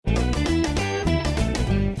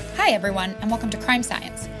Hi, everyone, and welcome to Crime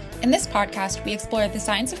Science. In this podcast, we explore the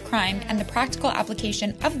science of crime and the practical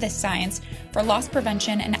application of this science for loss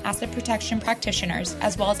prevention and asset protection practitioners,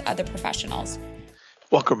 as well as other professionals.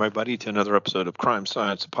 Welcome, everybody, to another episode of Crime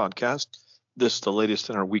Science Podcast. This is the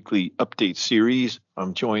latest in our weekly update series.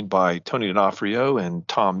 I'm joined by Tony D'Onofrio and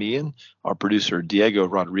Tom Meehan, our producer, Diego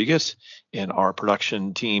Rodriguez, and our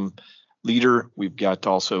production team leader. We've got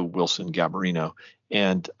also Wilson Gabarino.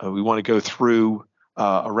 And we want to go through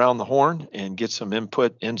around the horn and get some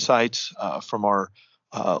input, insights from our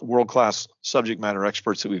world-class subject matter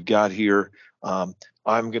experts that we've got here. I'm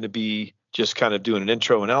going to be just kind of doing an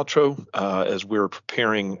intro and outro as we're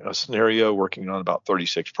preparing a scenario, working on about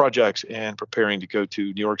 36 projects and preparing to go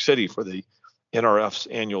to New York City for the NRF's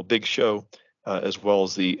annual big show, as well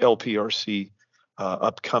as the LPRC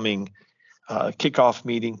upcoming kickoff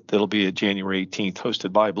meeting that'll be at January 18th,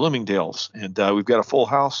 hosted by Bloomingdale's. And we've got a full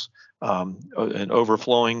house, an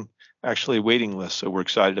overflowing, actually, waiting list. So we're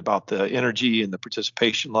excited about the energy and the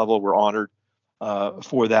participation level. We're honored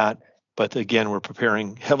for that. But again, we're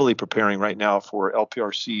heavily preparing right now for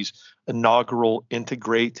LPRC's inaugural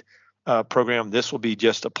Integrate program. This will be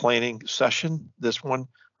just a planning session, this one.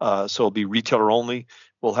 So it'll be retailer only.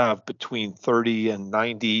 We'll have between 30 and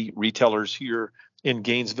 90 retailers here in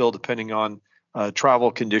Gainesville, depending on travel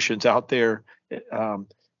conditions out there.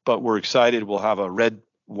 But we're excited. We'll have a red,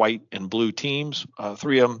 white, and blue teams,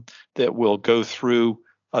 three of them, that will go through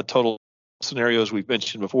total scenarios we've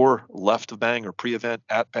mentioned before: left of Bang or pre-event,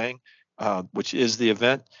 at Bang, which is the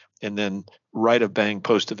event, and then right of Bang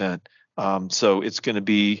post-event. So it's going to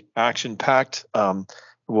be action-packed.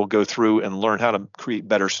 We'll go through and learn how to create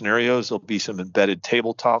better scenarios. There'll be some embedded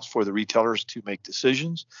tabletops for the retailers to make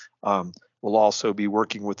decisions. We'll also be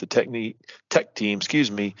working with the tech team,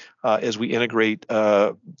 as we integrate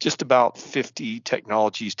just about 50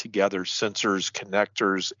 technologies together: sensors,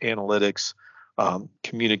 connectors, analytics,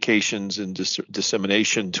 communications, and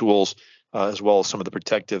dissemination tools, as well as some of the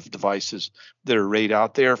protective devices that are right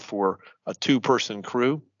out there for a two-person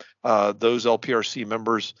crew. Those LPRC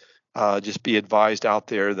members, just be advised out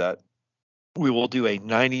there that we will do a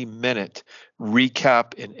 90-minute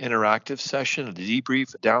recap and interactive session, a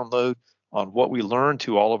debrief, a download on what we learned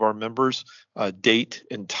to all of our members, date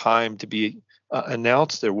and time to be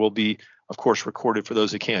announced. There will be, of course, recorded for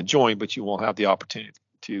those that can't join, but you will have the opportunity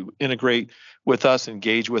to integrate with us,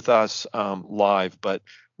 engage with us live. But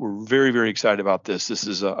we're very, very excited about this. This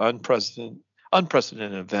is an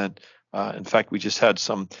unprecedented event. In fact, we just had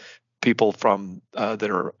some people from that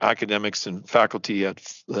are academics and faculty at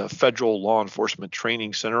the Federal Law Enforcement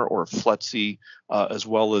Training Center, or FLETC, as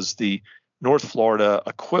well as the North Florida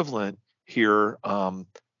equivalent here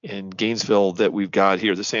in Gainesville that we've got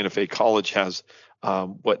here. The Santa Fe College has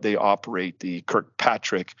what they operate, the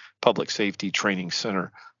Kirkpatrick Public Safety Training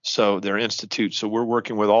Center. So their institute. So we're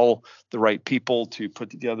working with all the right people to put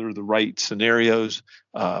together the right scenarios.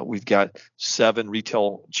 We've got 7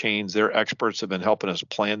 retail chains. Their experts have been helping us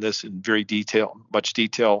plan this in much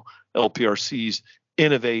detail. LPRC's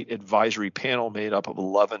Innovate Advisory Panel, made up of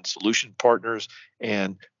 11 solution partners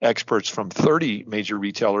and experts from 30 major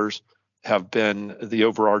retailers, have been the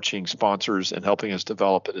overarching sponsors and helping us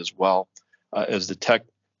develop it, as well as the tech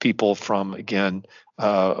people from, again,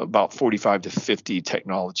 about 45 to 50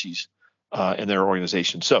 technologies in their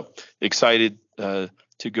organization. So excited to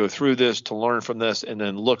go through this, to learn from this, and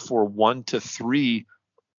then look for 1 to 3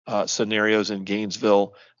 scenarios in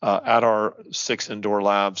Gainesville at our 6 indoor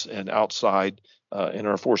labs and outside in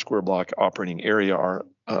our 4 square block operating area, our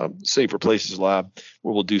Safer Places lab,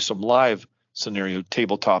 where we'll do some live scenario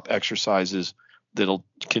tabletop exercises that'll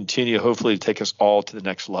continue, hopefully, to take us all to the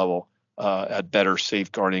next level at better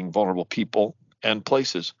safeguarding vulnerable people and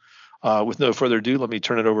places. With no further ado, let me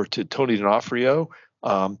turn it over to Tony D'Onofrio,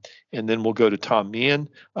 and then we'll go to Tom Meehan.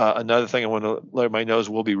 Another thing I want to let everybody know is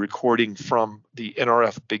we'll be recording from the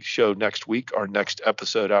NRF Big Show next week, our next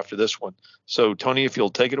episode after this one. So, Tony, if you'll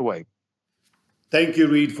take it away. Thank you,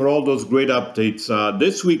 Reed, for all those great updates.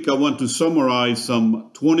 This week, I want to summarize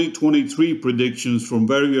some 2023 predictions from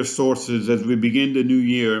various sources as we begin the new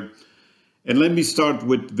year. And let me start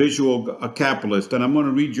with Visual Capitalist. And I'm going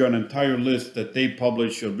to read you an entire list that they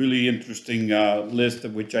publish, a really interesting list,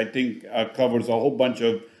 which I think covers a whole bunch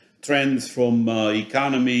of trends from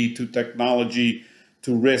economy to technology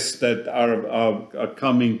to risks that are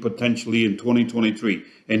coming potentially in 2023.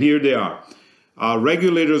 And here they are.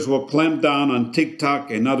 Regulators will clamp down on TikTok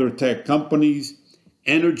and other tech companies.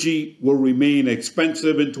 Energy will remain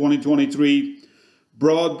expensive in 2023.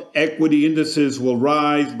 Broad equity indices will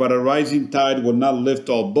rise, but a rising tide will not lift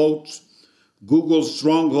all boats. Google's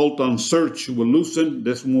stronghold on search will loosen.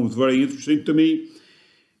 This one was very interesting to me.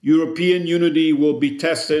 European unity will be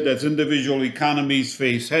tested as individual economies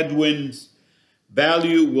face headwinds.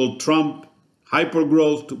 Value will trump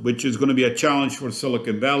hypergrowth, which is going to be a challenge for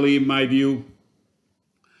Silicon Valley, in my view.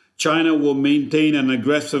 China will maintain an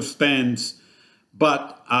aggressive stance,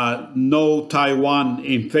 but no Taiwan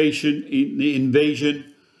invasion.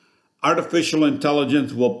 Artificial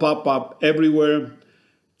intelligence will pop up everywhere.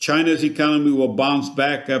 China's economy will bounce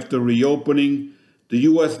back after reopening. The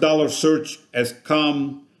US dollar surge has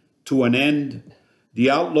come to an end. The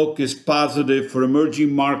outlook is positive for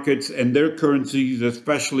emerging markets and their currencies,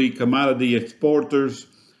 especially commodity exporters.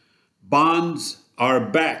 Bonds are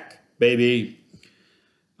back, baby.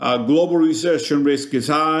 Global recession risk is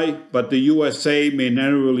high, but the USA may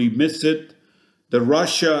narrowly miss it. The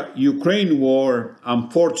Russia-Ukraine war,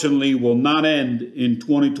 unfortunately, will not end in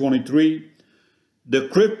 2023. The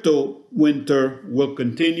crypto winter will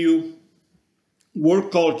continue.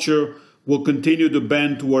 Work culture will continue to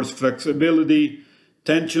bend towards flexibility.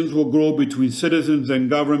 Tensions will grow between citizens and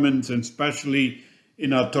governments, and especially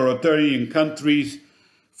in authoritarian countries.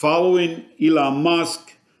 Following Elon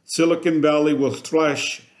Musk, Silicon Valley will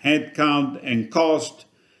slash headcount and cost.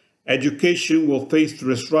 Education will face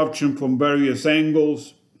disruption from various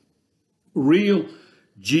angles. Real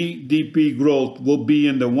GDP growth will be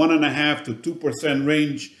in the 1.5% to 2%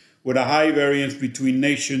 range, with a high variance between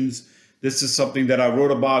nations. This is something that I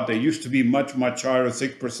wrote about. They used to be much, much higher,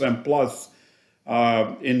 6% plus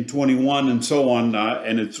in 21 and so on,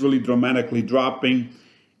 and it's really dramatically dropping.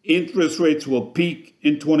 Interest rates will peak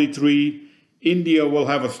in 23. India will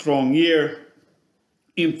have a strong year.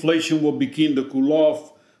 Inflation will begin to cool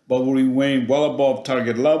off, but will remain well above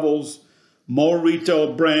target levels. More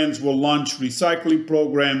retail brands will launch recycling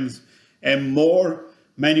programs, and more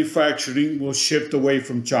manufacturing will shift away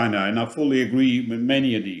from China. And I fully agree with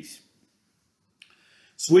many of these.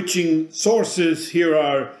 Switching sources, here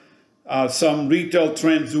are some retail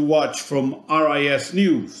trends to watch from RIS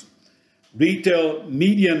News. Retail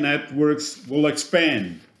media networks will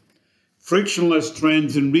expand. Frictionless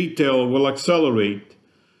trends in retail will accelerate.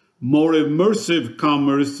 More immersive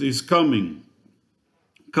commerce is coming.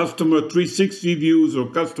 Customer 360 views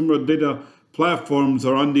or customer data platforms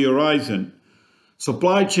are on the horizon.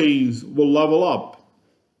 Supply chains will level up.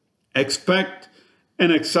 Expect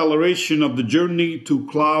an acceleration of the journey to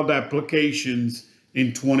cloud applications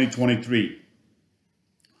in 2023.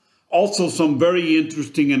 Also, some very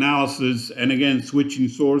interesting analysis, and again, switching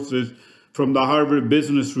sources, from the Harvard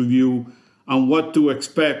Business Review on what to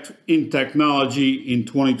expect in technology in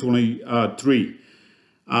 2023.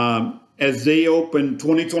 As they open,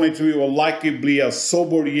 2023 will likely be a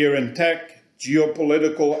sober year in tech.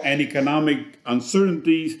 Geopolitical and economic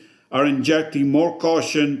uncertainties are injecting more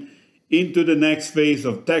caution into the next phase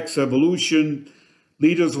of tech's evolution.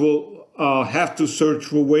 Leaders will have to search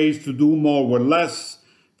for ways to do more with less,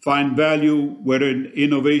 find value where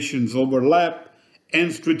innovations overlap,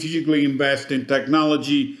 and strategically invest in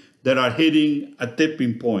technology that are hitting a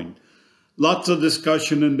tipping point. Lots of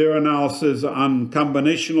discussion in their analysis on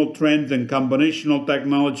combinational trends and combinational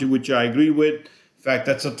technology, which I agree with. In fact,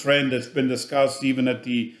 that's a trend that's been discussed even at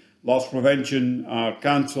the Loss Prevention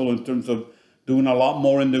Council in terms of doing a lot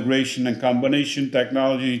more integration and combination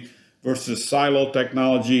technology versus silo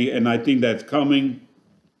technology, and I think that's coming.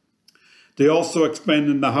 They also expand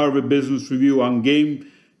in the Harvard Business Review on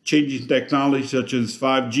game-changing technology such as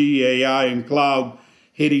 5G, AI, and cloud,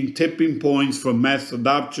 hitting tipping points for mass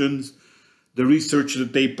adoptions. The research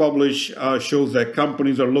that they publish shows that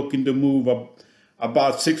companies are looking to move up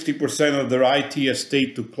about 60% of their IT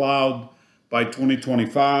estate to cloud by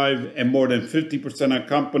 2025, and more than 50% of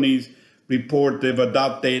companies report they've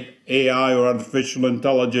adopted AI or artificial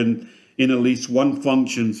intelligence in at least one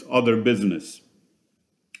functions of their business.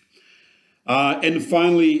 And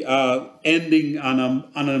finally, ending on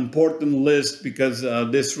an important list, because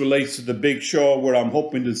this relates to the big show where I'm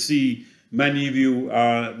hoping to see many of you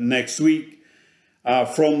next week.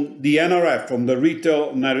 From the NRF, from the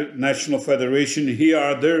Retail National Federation, here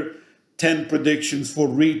are their 10 predictions for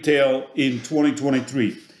retail in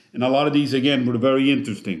 2023. And a lot of these, again, were very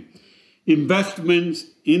interesting. Investments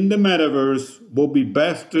in the metaverse will be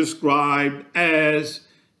best described as,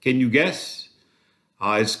 can you guess?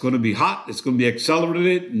 It's going to be hot. It's going to be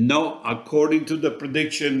accelerated. No, according to the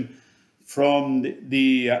prediction from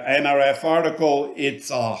the NRF article,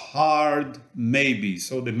 it's a hard maybe.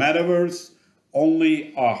 So the metaverse,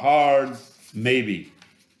 only a hard maybe.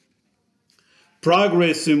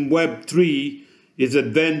 Progress in Web3 is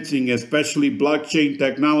advancing, especially blockchain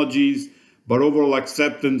technologies, but overall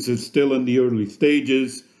acceptance is still in the early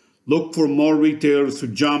stages. Look for more retailers to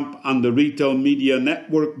jump on the retail media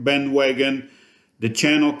network bandwagon. The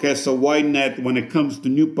channel casts a wide net when it comes to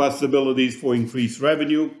new possibilities for increased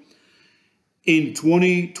revenue. In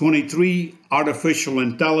 2023, artificial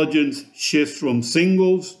intelligence shifts from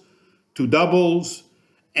singles to doubles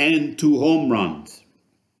and to home runs.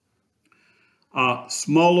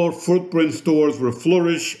 Smaller footprint stores will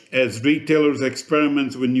flourish as retailers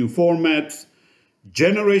experiment with new formats.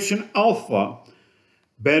 Generation Alpha,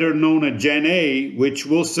 better known as Gen A, which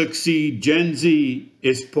will succeed Gen Z,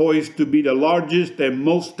 is poised to be the largest and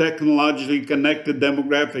most technologically connected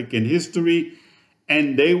demographic in history,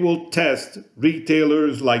 and they will test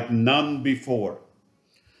retailers like none before.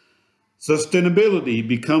 Sustainability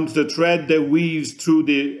becomes the thread that weaves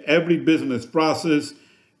through every business process.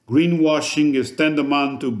 Greenwashing is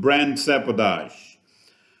tantamount to brand sabotage.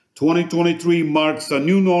 2023 marks a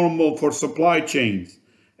new normal for supply chains.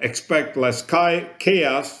 Expect less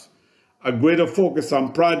chaos, a greater focus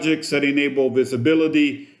on projects that enable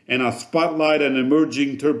visibility, and a spotlight on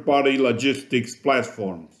emerging third-party logistics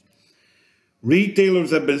platforms.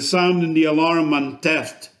 Retailers have been sounding the alarm on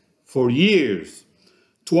theft for years.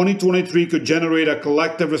 2023 could generate a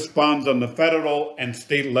collective response on the federal and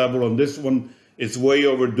state level, and this one is way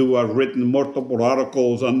overdue. I've written multiple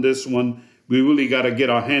articles on this one. We really got to get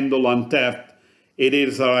our handle on theft. It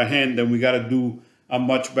is our hand, and we got to do a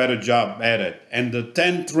much better job at it. And the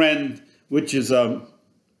 10th trend, which is an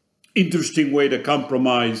interesting way to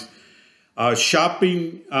compromise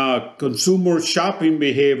consumer shopping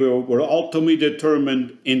behavior, will ultimately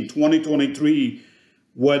determine in 2023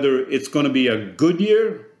 whether it's going to be a good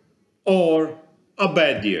year or a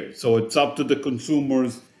bad year. So it's up to the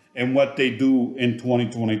consumers and what they do in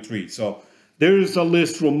 2023. So there is a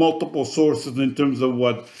list from multiple sources in terms of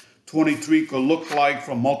what 23 could look like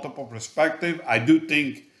from multiple perspectives. I do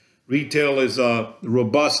think retail is a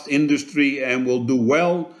robust industry and will do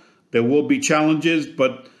well. There will be challenges,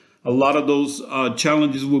 but a lot of those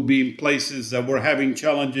challenges will be in places that we're having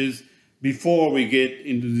challenges before we get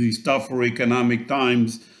into these tougher economic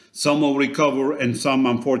times. Some will recover and some,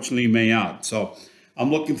 unfortunately, may not. So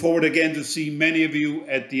I'm looking forward again to see many of you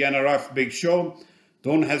at the NRF Big Show.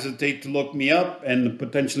 Don't hesitate to look me up and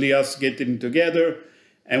potentially us getting together.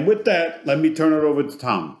 And with that, let me turn it over to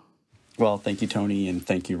Tom. Well, thank you, Tony, and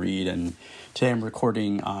thank you, Reed. And today I'm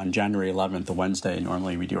recording on January 11th, a Wednesday.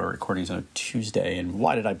 Normally we do our recordings on a Tuesday. And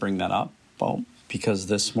why did I bring that up? Well, because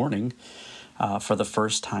this morning, for the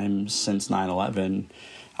first time since 9/11,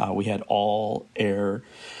 we had all air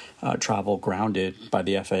travel grounded by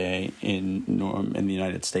the FAA in the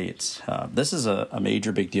United States. This is a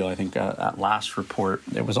major big deal. I think at last report,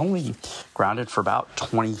 it was only grounded for about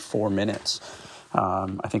 24 minutes.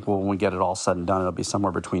 I think when we get it all said and done, it'll be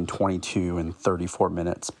somewhere between 22 and 34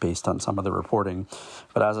 minutes based on some of the reporting.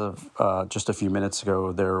 But as of just a few minutes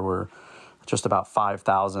ago, there were just about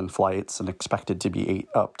 5,000 flights and expected to be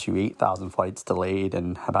up to 8,000 flights delayed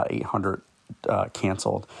and about 800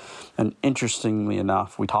 canceled. And interestingly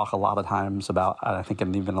enough, we talk a lot of times about, I think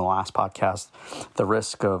even in the last podcast, the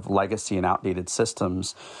risk of legacy and outdated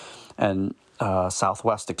systems. And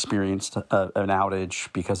Southwest experienced an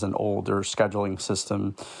outage because an older scheduling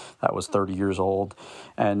system that was 30 years old.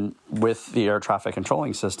 And with the air traffic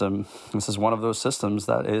controlling system, this is one of those systems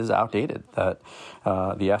that is outdated, that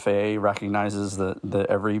the FAA recognizes that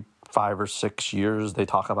every 5 or 6 years they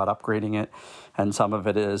talk about upgrading it, and some of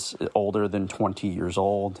it is older than 20 years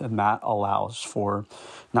old. And that allows for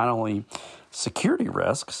not only security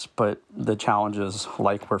risks, but the challenges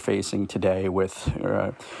like we're facing today with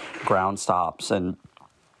ground stops. And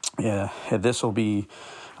this will be,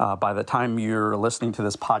 by the time you're listening to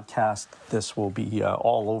this podcast, this will be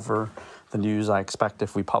all over the news. I expect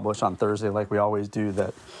if we publish on Thursday, like we always do,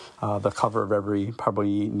 that the cover of every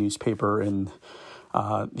probably newspaper in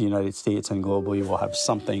the United States and globally will have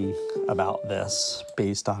something about this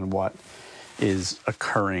based on what is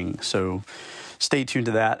occurring. So stay tuned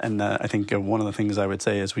to that. And I think one of the things I would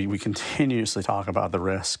say is we continuously talk about the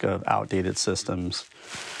risk of outdated systems.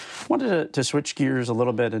 I wanted to switch gears a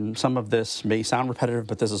little bit, and some of this may sound repetitive,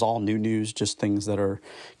 but this is all new news, just things that are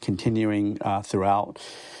continuing throughout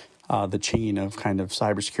the chain of kind of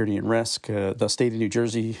cybersecurity and risk. The state of New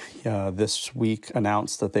Jersey this week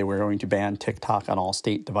announced that they were going to ban TikTok on all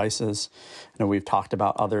state devices. I know we've talked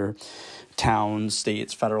about other towns,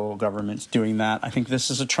 states, federal governments doing that. I think this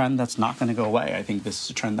is a trend that's not going to go away. I think this is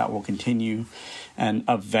a trend that will continue, and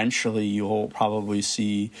eventually you'll probably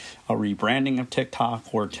see a rebranding of TikTok,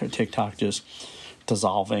 or TikTok just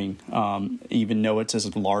dissolving. Even though it's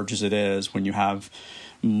as large as it is, when you have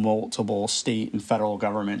multiple state and federal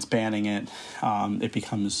governments banning it, it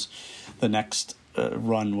becomes the next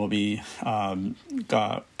run will be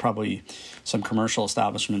probably some commercial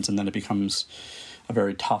establishments, and then it becomes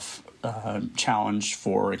very tough challenge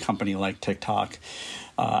for a company like TikTok.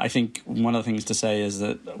 I think one of the things to say is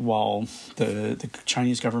that while the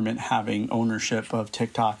Chinese government having ownership of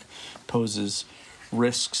TikTok poses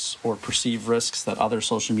risks or perceived risks that other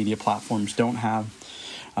social media platforms don't have,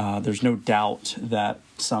 there's no doubt that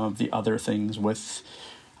some of the other things with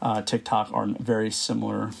TikTok are very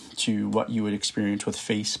similar to what you would experience with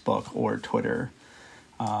Facebook or Twitter.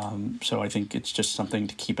 So I think it's just something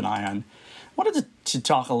to keep an eye on. I wanted to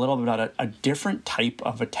talk a little bit about a different type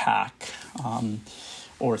of attack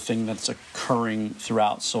or thing that's occurring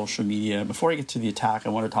throughout social media. Before I get to the attack, I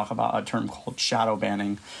want to talk about a term called shadow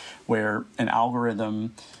banning, where an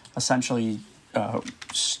algorithm essentially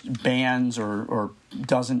bans or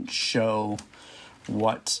doesn't show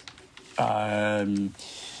what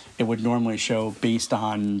it would normally show based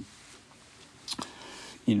on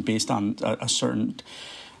a certain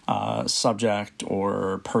subject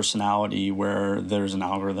or personality, where there's an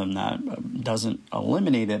algorithm that doesn't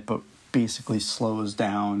eliminate it but basically slows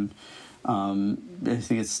down. I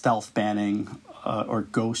think it's stealth banning or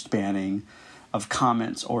ghost banning of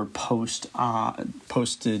comments or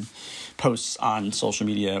posted posts on social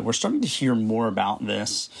media. We're starting to hear more about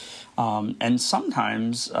this, and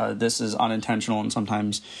sometimes this is unintentional, and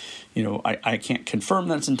sometimes, I can't confirm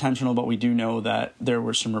that it's intentional, but we do know that there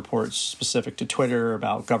were some reports specific to Twitter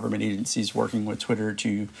about government agencies working with Twitter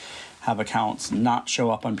to have accounts not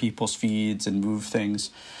show up on people's feeds and move things.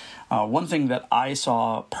 One thing that I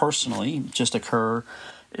saw personally just occur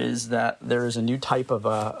is that there is a new type of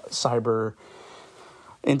a cyber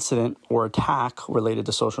incident or attack related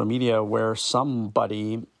to social media where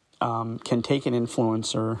somebody can take an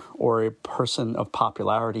influencer or a person of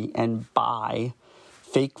popularity and buy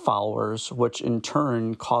fake followers, which in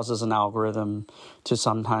turn causes an algorithm to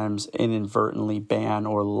sometimes inadvertently ban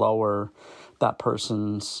or lower that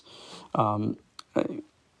person's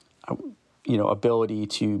ability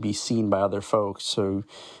to be seen by other folks. So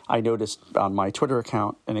I noticed on my Twitter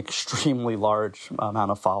account an extremely large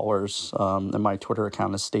amount of followers, and my Twitter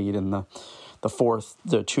account has stayed in the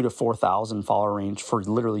 2,000 to 4,000 follower range for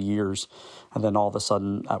literally years. And then all of a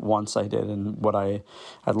sudden at once I did. And what I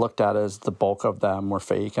had looked at is the bulk of them were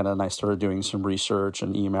fake. And then I started doing some research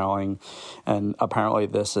and emailing. And apparently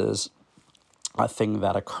this is a thing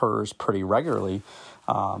that occurs pretty regularly.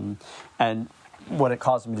 And what it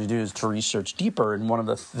caused me to do is to research deeper. And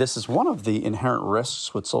this is one of the inherent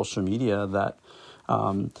risks with social media, that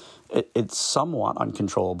it's somewhat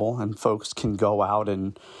uncontrollable, and folks can go out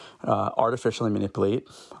and artificially manipulate,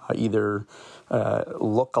 either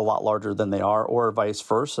look a lot larger than they are, or vice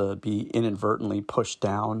versa, be inadvertently pushed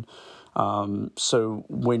down. So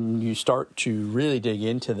when you start to really dig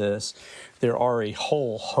into this, there are a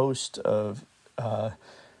whole host of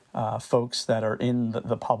folks that are in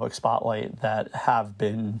the public spotlight that have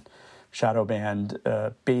been shadow banned.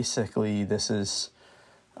 Basically, this is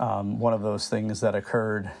one of those things that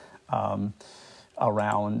occurred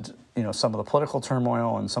around some of the political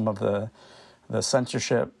turmoil and some of the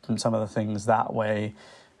censorship and some of the things that way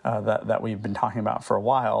that we've been talking about for a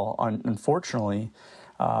while. Unfortunately,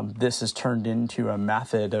 this has turned into a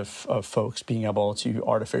method of folks being able to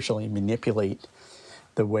artificially manipulate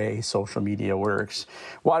the way social media works.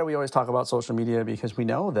 Why do we always talk about social media? Because we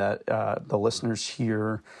know that the listeners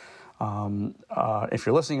here, if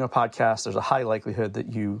you're listening to a podcast, there's a high likelihood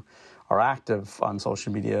that you are active on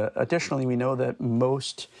social media. Additionally, we know that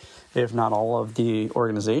most, if not all, of the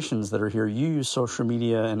organizations that are here use social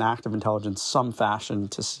media and active intelligence some fashion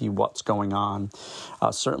to see what's going on,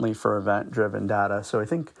 certainly for event-driven data. So I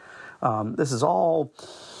think this is all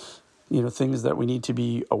things that we need to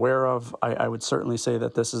be aware of. I would certainly say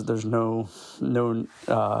that this isn't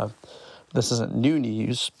new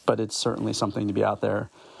news, but it's certainly something to be out there.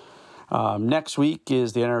 Next week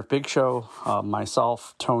is the NRF Big Show.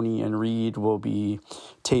 Myself, Tony, and Reed will be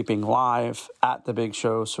taping live at the Big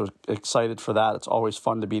Show, so excited for that. It's always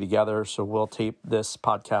fun to be together, so we'll tape this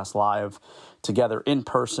podcast live together in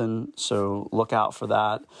person, so look out for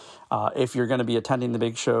that. If you're going to be attending the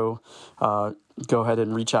Big Show, go ahead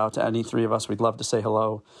and reach out to any three of us. We'd love to say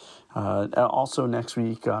hello. Also next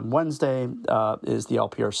week on Wednesday is the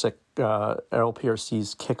LPRC's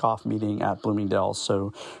kickoff meeting at Bloomingdale's.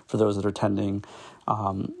 So for those that are attending,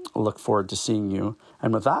 look forward to seeing you.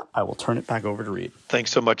 And with that, I will turn it back over to Reed.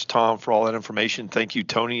 Thanks so much, Tom, for all that information. Thank you,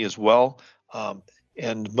 Tony, as well.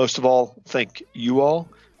 And most of all, thank you all,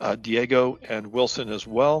 Diego and Wilson as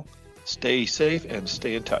well. Stay safe and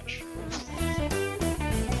stay in touch.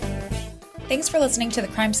 Thanks for listening to the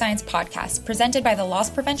Crime Science Podcast, presented by the Loss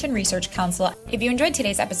Prevention Research Council. If you enjoyed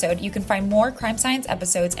today's episode, you can find more Crime Science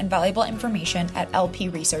episodes and valuable information at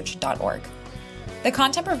lpresearch.org. The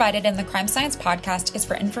content provided in the Crime Science podcast is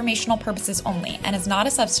for informational purposes only and is not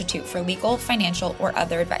a substitute for legal, financial, or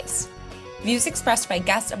other advice. Views expressed by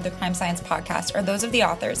guests of the Crime Science podcast are those of the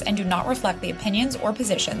authors and do not reflect the opinions or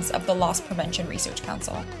positions of the Loss Prevention Research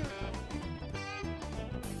Council.